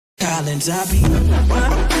islands I be.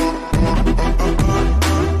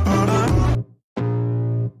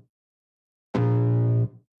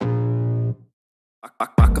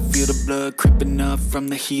 I can feel the blood creeping up from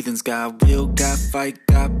the heathens. Got will, got fight,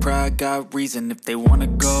 got pride, got reason. If they wanna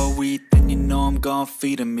go eat, then you know I'm gon'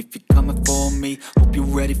 feed them. If you're coming for me, hope you're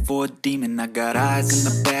ready for a demon. I got eyes in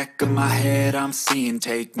the back of my head, I'm seeing.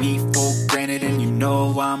 Take me for granted and you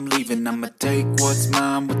know I'm leaving. I'ma take what's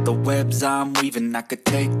mine with the webs I'm weaving. I could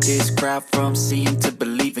take this crowd from seeing to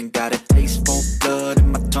believing. Got a taste for blood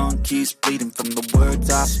and my tongue keeps bleeding. From the words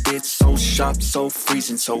I spit, so sharp, so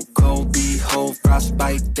freezing. So cold, behold,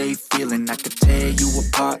 frostbite they feeling. I could tear you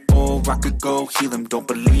apart or I could go heal them. Don't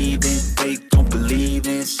believe in fate, don't believe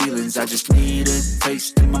in ceilings. I just need a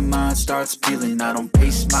taste and my mind starts peeling. I don't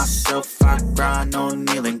pace myself, I grind on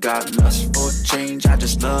kneeling. Got lust for change, I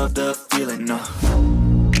just love the feeling.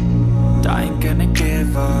 I ain't gonna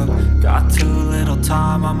give up. Got too little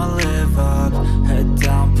time, I'ma live up. Head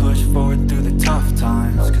down, push forward through the tough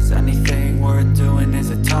times. Cause anything worth doing is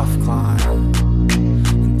a tough climb.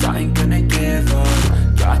 And I ain't gonna give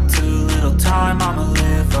up. Got too little time, I'ma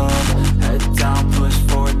live up. Head down, push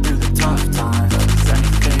forward through the tough times. Cause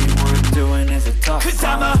anything worth doing is a tough climb. Cause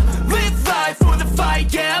I'ma live life for the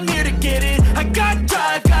fight, yeah, I'm here to get it. I got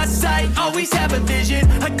drive, got sight, always have a vision.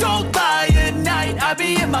 I don't lie at night, I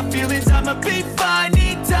be in my feelings. I'ma be fine,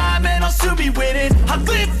 need time, and I'll soon be winning. I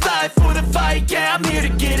live life for the fight, yeah, I'm here to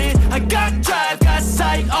get it. I got drive, got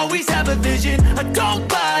sight, always have a vision. I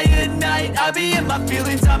don't lie at night, I be in my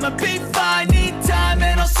feelings. I'ma be fine, need time,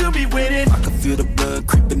 and I'll soon be winning. I can feel the blood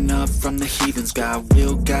creeping up from the heathens. Got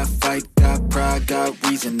will, got fight, got pride, got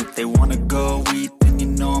reason. If they wanna go eat, then you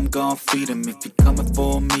know I'm gon' feed them. If you're coming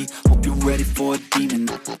for me, hope you're ready for a demon.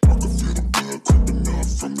 I can feel the